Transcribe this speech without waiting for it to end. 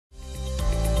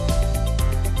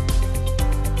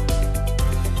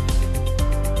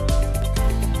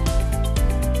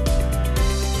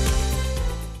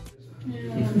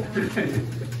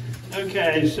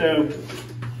Okay, so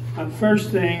the first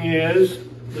thing is,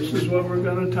 this is what we're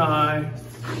going to tie.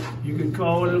 You could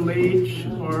call it a leech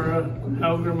or a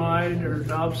hellgrammite or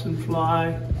Dobson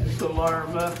fly. It's a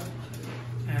larva.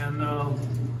 And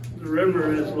the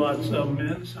river has lots of them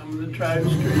in, some of the trout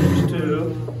streams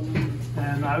too.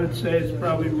 And I would say it's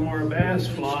probably more a bass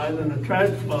fly than a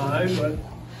trout fly, but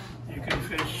you can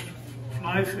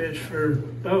fly fish for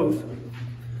both.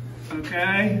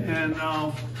 Okay, and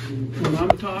when I'm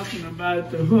talking about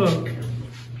the hook,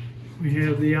 we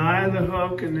have the eye of the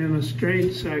hook and then a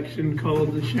straight section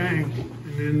called the shank,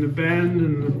 and then the bend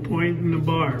and the point and the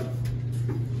barb.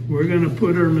 We're going to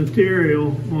put our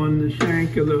material on the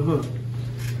shank of the hook.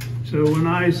 So when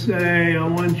I say I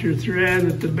want your thread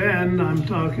at the bend, I'm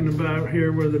talking about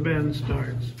here where the bend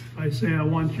starts. If I say I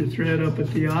want your thread up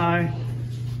at the eye,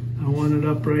 I want it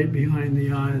up right behind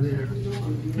the eye there.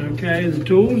 Okay, the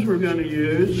tools we're going to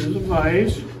use is a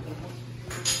vise,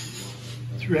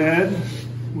 thread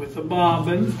with a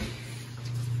bobbin.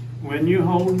 When you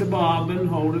hold the bobbin,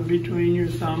 hold it between your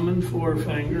thumb and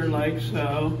forefinger like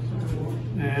so,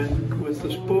 and with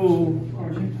the spool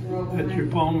at your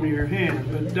palm of your hand.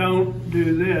 But don't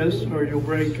do this or you'll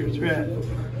break your thread.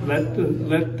 Let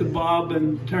the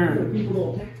bobbin turn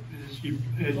as you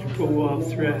pull off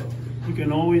thread. You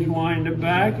can always wind it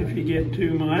back if you get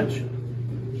too much.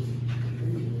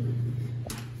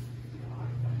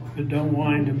 But don't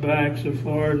wind it back so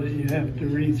far that you have to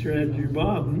rethread your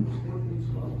bobbin.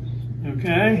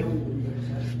 Okay?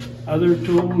 Other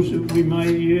tools that we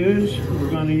might use,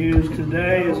 we're going to use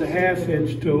today is a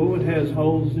half-hitch tool. It has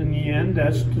holes in the end.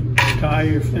 That's to tie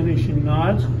your finishing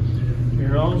knots.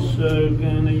 You're also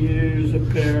going to use a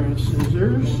pair of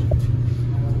scissors.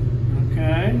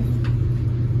 Okay?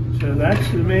 So that's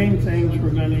the main things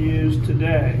we're going to use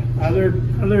today.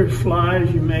 Other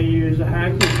flies, you may use a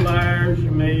hacker pliers, you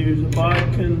may use a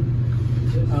bodkin.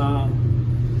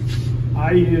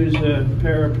 I use a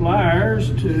pair of pliers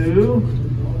to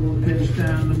pinch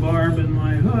down the barb in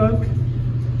my hook,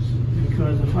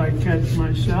 because if I catch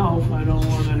myself, I don't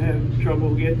want to have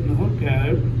trouble getting the hook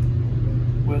out,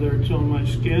 whether it's on my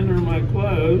skin or my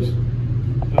clothes.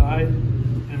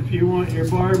 And if you want your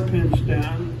barb pinched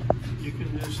down, you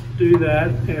can just do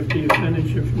that after you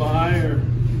finish your fly or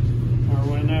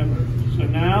whenever. So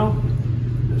now,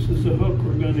 this is the hook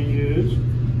we're going to use.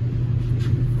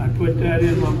 I put that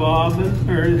in my bobbin,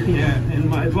 in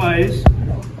my vise,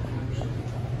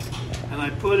 and I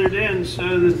put it in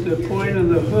so that the point of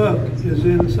the hook is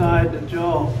inside the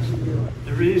jaws.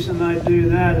 The reason I do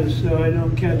that is so I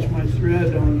don't catch my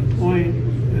thread on the point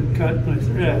and cut my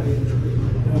thread.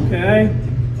 Okay?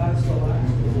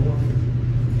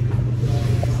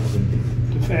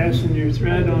 To fasten your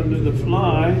thread onto the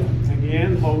fly,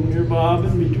 again, holding your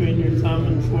bobbin between your thumb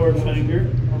and forefinger,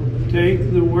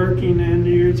 take the working end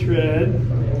of your thread,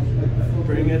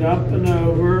 bring it up and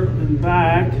over and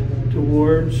back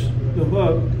towards the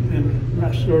hook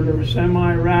and sort of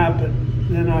semi-wrap it.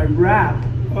 Then I wrap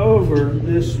over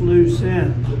this loose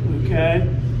end, okay?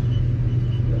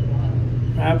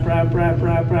 Wrap, wrap, wrap,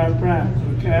 wrap, wrap, wrap,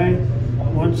 okay?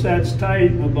 Once that's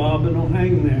tight, my bobbin will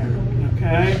hang there,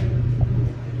 okay?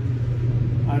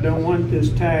 I don't want this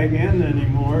tag in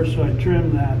anymore, so I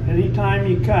trim that. Anytime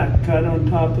you cut on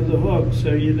top of the hook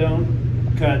so you don't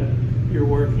cut your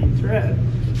working thread.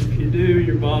 If you do,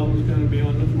 your bobbin's going to be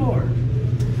on the floor.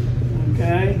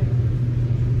 Okay?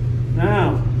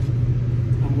 Now,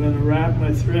 I'm going to wrap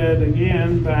my thread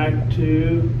again back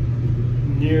to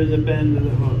near the bend of the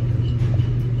hook.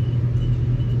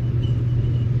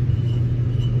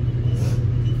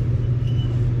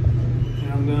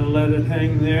 I'm going to let it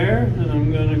hang there, and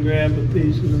I'm going to grab a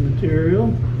piece of the material,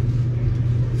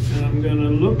 and I'm going to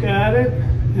look at it,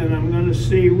 and I'm going to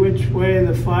see which way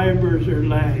the fibers are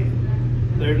laying.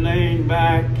 They're laying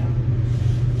back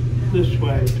this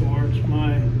way towards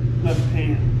my left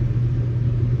hand.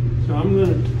 So I'm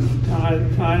going to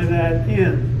tie that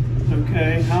in.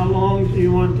 Okay, how long do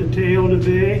you want the tail to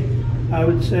be? I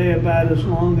would say about as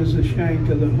long as the shank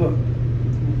of the hook.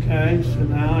 Okay, so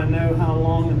now I know how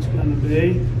long it's going to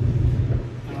be.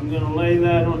 And I'm going to lay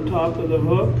that on top of the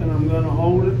hook, and I'm going to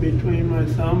hold it between my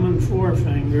thumb and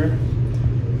forefinger.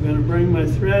 I'm going to bring my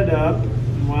thread up,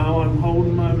 and while I'm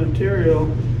holding my material,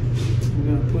 I'm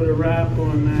going to put a wrap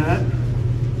on that.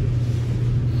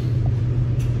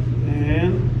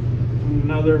 And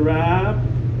another wrap,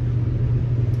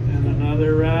 and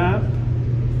another wrap,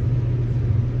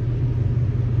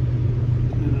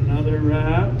 and another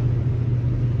wrap.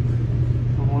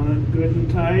 Want it good and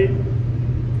tight.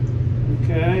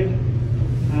 Okay,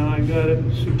 now I got it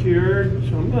secured,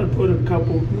 so I'm going to put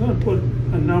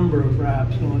a number of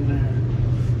wraps on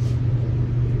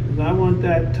I want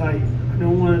that tight. I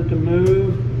don't want it to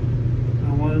move.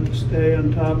 I want it to stay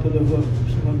on top of the hook.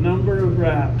 So a number of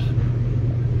wraps.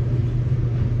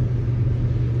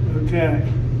 Okay.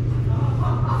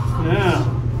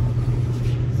 Now,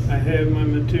 I have my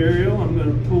material. I'm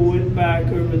going to pull it back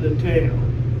over the tail.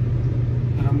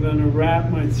 And I'm going to wrap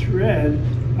my thread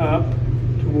up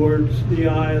towards the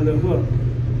eye of the hook.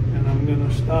 And I'm going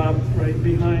to stop right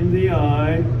behind the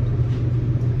eye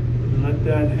and let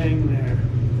that hang there.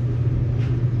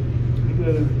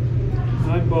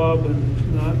 My bobbin is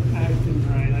not acting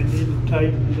right. I need to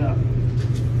tighten it up.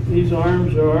 These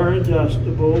arms are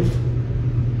adjustable.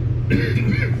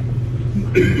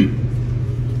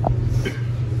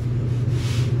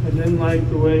 I didn't like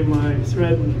the way my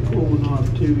thread was pulling off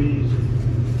too easy.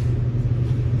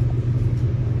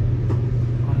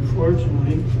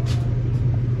 Unfortunately,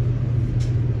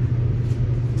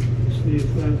 let's see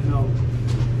if that helps.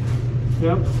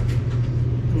 Yep.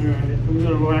 Alright, I'm going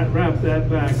to wrap that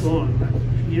back on.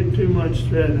 Get too much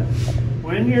thread out.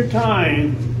 When you're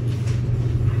tying,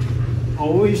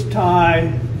 always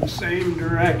tie the same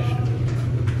direction.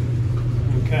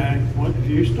 Okay? If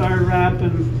you start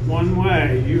wrapping one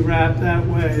way, you wrap that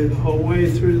way the whole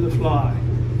way through the fly.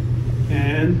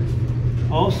 And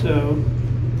also,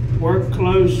 work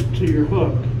close to your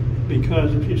hook,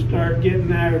 because if you start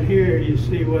getting out here, you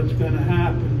see what's going to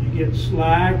happen. You get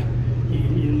slack.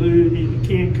 You lose, you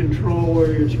can't control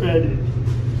where your thread is.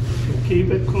 So keep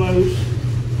it close.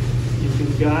 You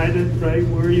can guide it right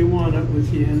where you want it with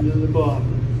the end of the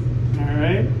bobbin.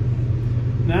 Alright?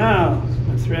 Now,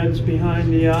 my thread's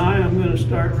behind the eye. I'm going to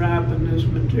start wrapping this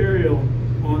material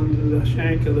onto the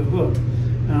shank of the hook.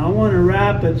 Now I want to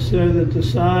wrap it so that the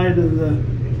side of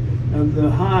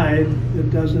the hide that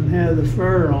doesn't have the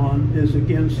fur on is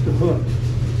against the hook.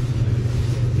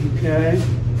 Okay?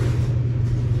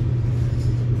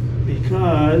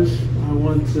 Because I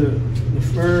want the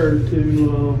fur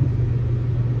to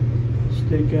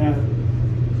stick out.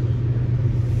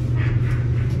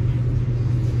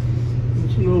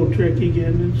 It's a little tricky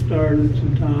getting it started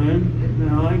sometimes.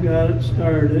 Now I got it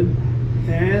started.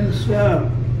 And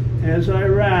so, as I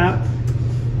wrap,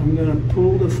 I'm going to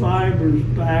pull the fibers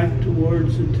back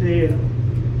towards the tail.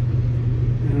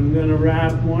 And I'm going to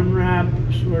wrap one wrap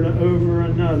sort of over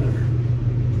another.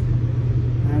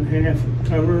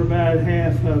 Cover about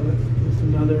half of it with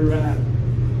another wrap.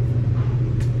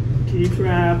 Keep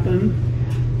wrapping,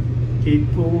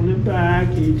 keep pulling it back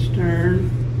each turn.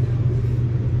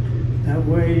 That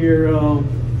way your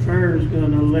fur is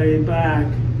going to lay back.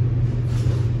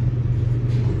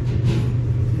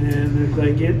 And as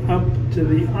I get up to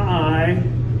the eye,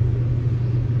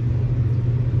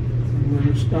 I'm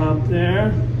going to stop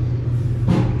there.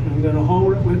 I'm going to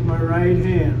hold it with my right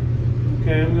hand.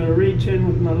 Okay, I'm going to reach in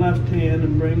with my left hand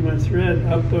and bring my thread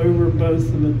up over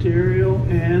both the material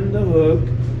and the hook.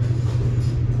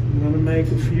 I'm going to make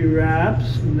a few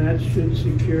wraps, and that should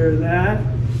secure that.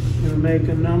 I'm going to make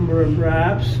a number of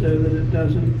wraps so that it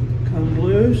doesn't come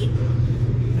loose.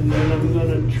 And then I'm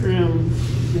going to trim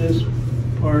this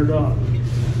part off.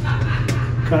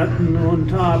 Cutting on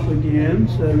top again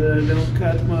so that I don't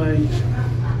cut my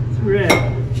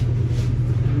thread.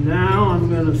 Now I'm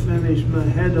going to finish the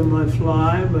head of my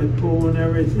fly by pulling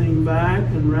everything back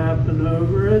and wrapping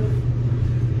over it.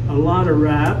 A lot of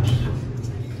wraps.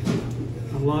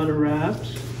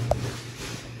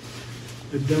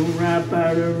 But don't wrap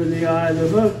out over the eye of the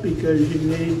hook, because you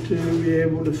need to be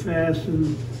able to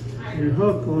fasten your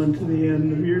hook onto the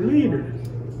end of your leader.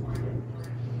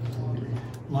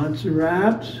 Lots of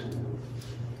wraps.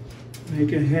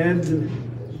 Make a head,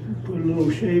 put a little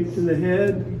shape to the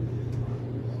head.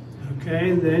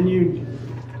 Okay, then you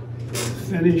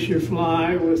finish your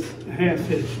fly with a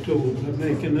half-hitch tool by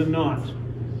making a knot.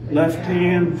 Left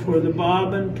hand for the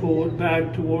bobbin, pull it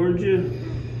back towards you,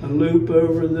 a loop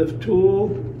over the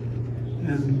tool,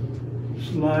 and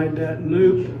slide that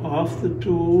loop off the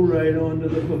tool right onto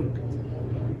the hook.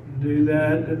 Do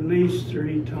that at least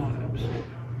 3 times.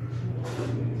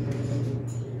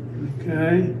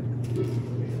 Okay?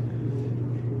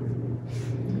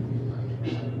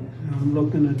 I'm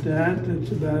looking at that.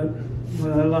 That's about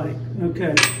what I like.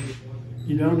 Okay.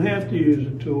 You don't have to use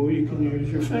a tool. You can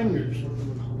use your fingers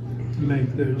to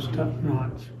make those tough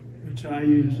knots, which I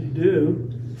usually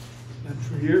do. But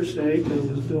for your sake, I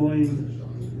was doing.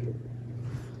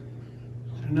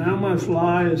 So now my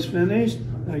fly is finished.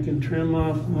 I can trim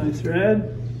off my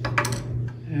thread,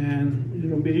 and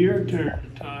it'll be your turn to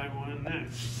tie one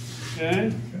next.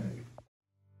 Okay?